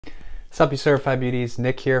Sup, you certified beauties?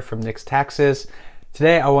 Nick here from Nick's Taxes.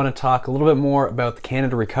 Today I want to talk a little bit more about the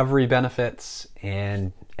Canada recovery benefits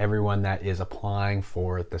and everyone that is applying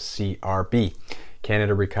for the CRB,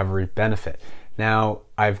 Canada Recovery Benefit. Now,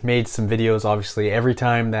 I've made some videos, obviously, every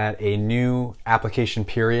time that a new application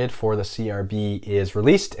period for the CRB is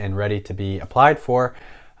released and ready to be applied for,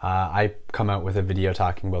 I come out with a video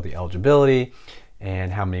talking about the eligibility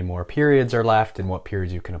and how many more periods are left and what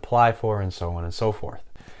periods you can apply for and so on and so forth.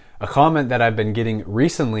 A comment that I've been getting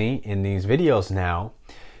recently in these videos now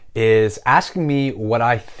is asking me what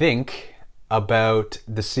I think about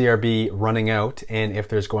the CRB running out and if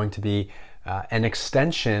there's going to be an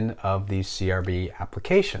extension of these CRB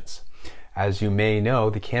applications. As you may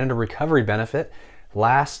know, the Canada Recovery Benefit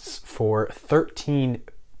lasts for 13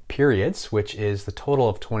 periods, which is the total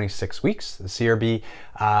of 26 weeks. The CRB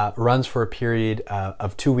runs for a period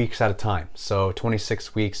of 2 weeks at a time. So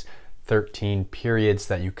 26 weeks, 13 periods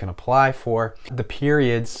that you can apply for. The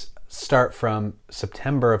periods start from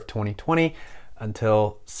September of 2020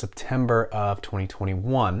 until September of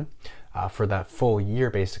 2021 for that full year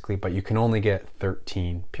basically, but you can only get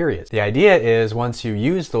 13 periods. The idea is once you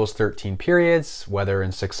use those 13 periods, whether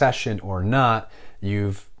in succession or not,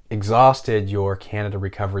 you've exhausted your Canada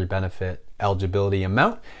Recovery Benefit eligibility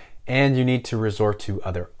amount and you need to resort to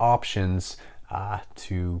other options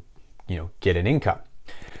to get an income.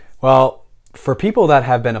 Well, for people that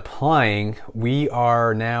have been applying, we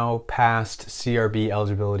are now past CRB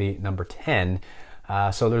eligibility number 10.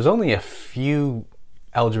 So there's only a few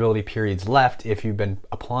eligibility periods left if you've been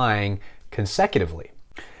applying consecutively.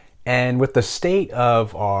 And with the state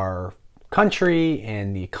of our country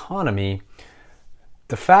and the economy,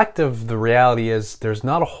 the fact of the reality is there's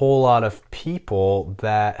not a whole lot of people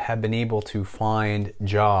that have been able to find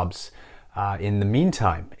jobs in the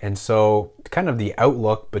meantime. And so kind of the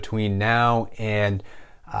outlook between now and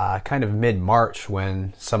kind of mid-March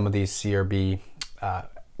when some of these CRB,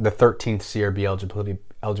 the 13th CRB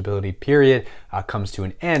eligibility period comes to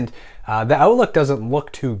an end, the outlook doesn't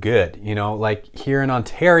look too good. Like here in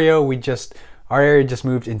Ontario, our area just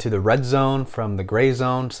moved into the red zone from the gray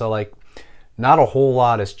zone. So like not a whole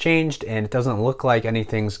lot has changed and it doesn't look like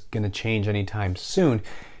anything's gonna change anytime soon.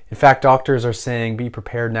 In fact, doctors are saying be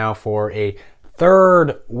prepared now for a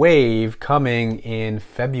third wave coming in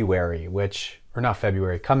February,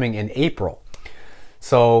 coming in April.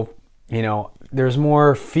 So, there's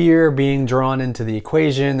more fear being drawn into the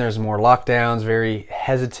equation. There's more lockdowns, very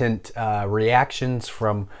hesitant reactions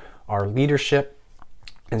from our leadership.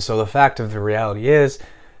 And so the fact of the reality is,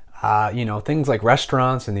 things like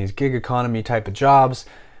restaurants and these gig economy type of jobs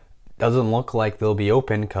doesn't look like they'll be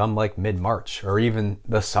open come like mid-March or even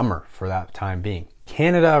the summer for that time being.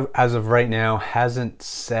 Canada, as of right now, hasn't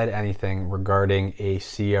said anything regarding a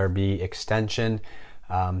CRB extension.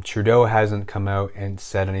 Trudeau hasn't come out and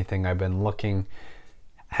said anything. I've been looking,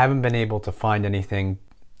 haven't been able to find anything,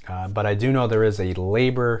 but I do know there is a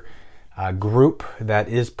labor group that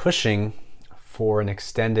is pushing for an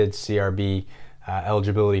extended CRB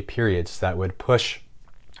eligibility periods that would push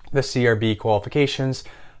the CRB qualifications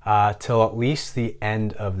till at least the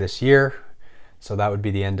end of this year. So that would be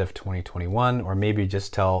the end of 2021, or maybe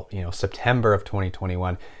just till September of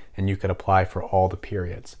 2021, and you could apply for all the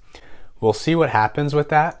periods. We'll see what happens with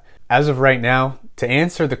that. As of right now, to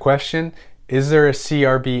answer the question, is there a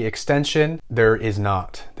CRB extension? There is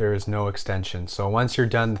not. There is no extension. So once you're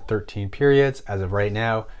done the 13 periods, as of right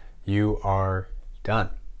now, you are done.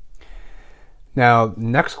 Now,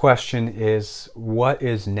 next question is, what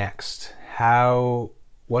is next?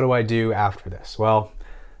 What do I do after this? Well,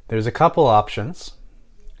 there's a couple options,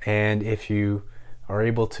 and if you are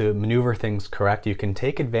able to maneuver things correct, you can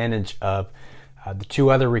take advantage of the two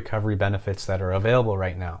other recovery benefits that are available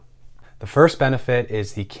right now. The first benefit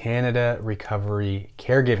is the Canada Recovery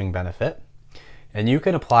Caregiving Benefit, and you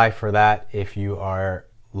can apply for that if you are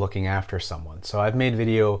looking after someone. So I've made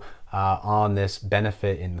video on this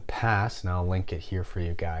benefit in the past, and I'll link it here for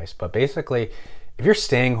you guys. But basically, if you're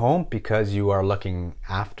staying home because you are looking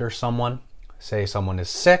after someone, say someone is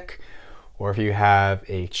sick, or if you have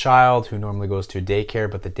a child who normally goes to daycare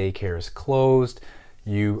but the daycare is closed,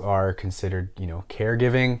 you are considered,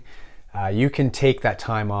 caregiving. You can take that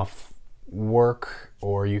time off work,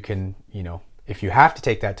 or you can, if you have to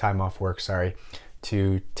take that time off work,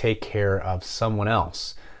 to take care of someone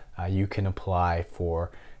else, you can apply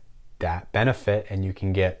for that benefit and you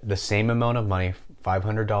can get the same amount of money,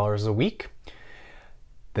 $500 a week.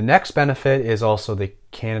 The next benefit is also the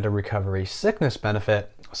Canada Recovery Sickness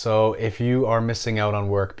Benefit. So if you are missing out on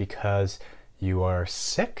work because you are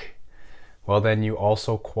sick, well then you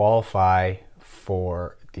also qualify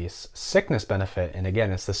for this sickness benefit. And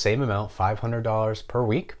again, it's the same amount, $500 per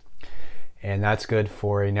week. And that's good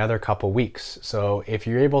for another couple weeks. So if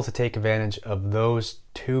you're able to take advantage of those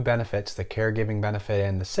two benefits, the caregiving benefit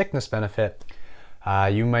and the sickness benefit,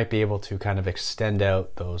 you might be able to kind of extend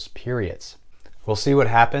out those periods. We'll see what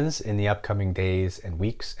happens in the upcoming days and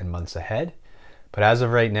weeks and months ahead. But as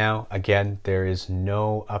of right now, again, there is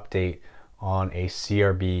no update on a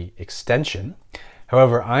CRB extension.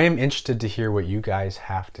 However, I am interested to hear what you guys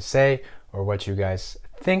have to say or what you guys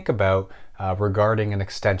think about regarding an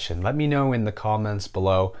extension. Let me know in the comments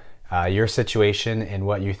below your situation and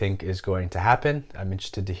what you think is going to happen. I'm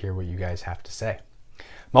interested to hear what you guys have to say.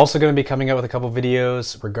 I'm also going to be coming out with a couple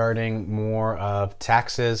videos regarding more of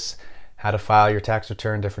taxes, how to file your tax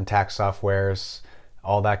return, different tax softwares,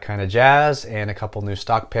 all that kind of jazz, and a couple new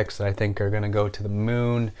stock picks that I think are going to go to the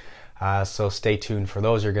moon. So stay tuned for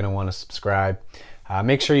those. You're going to want to subscribe.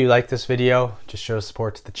 Make sure you like this video. Just show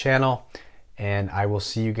support to the channel. And I will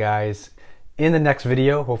see you guys in the next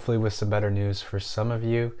video, hopefully with some better news for some of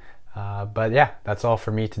you. But yeah, that's all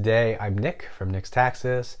for me today. I'm Nick from Nick's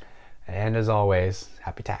Taxes. And as always,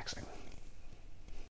 happy taxing.